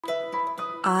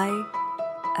I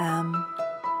am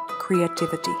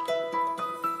creativity.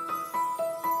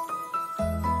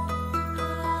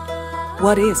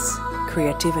 What is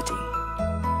creativity?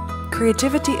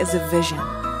 Creativity is a vision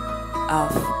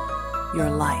of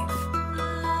your life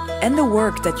and the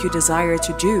work that you desire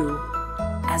to do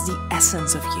as the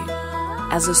essence of you,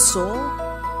 as a soul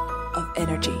of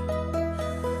energy.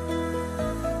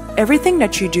 Everything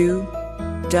that you do,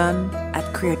 done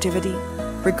at creativity,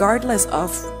 regardless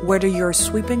of whether you're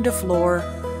sweeping the floor,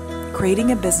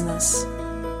 creating a business,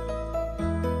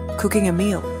 cooking a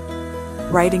meal,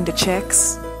 writing the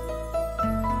checks,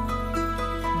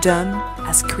 done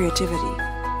as creativity,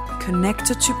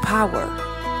 connected to power,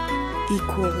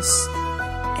 equals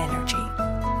energy.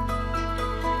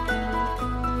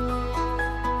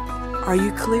 Are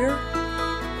you clear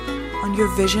on your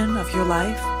vision of your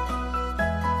life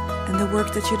and the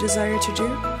work that you desire to do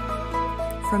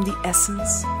from the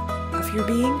essence of your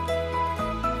being?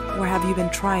 Or have you been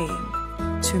trying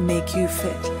to make you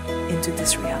fit into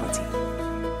this reality?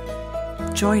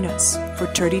 Join us for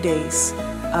 30 days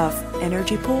of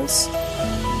Energy Pulse.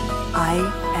 I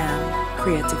am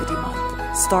Creativity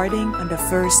Month, starting on the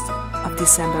 1st of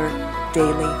December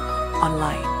daily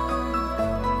online.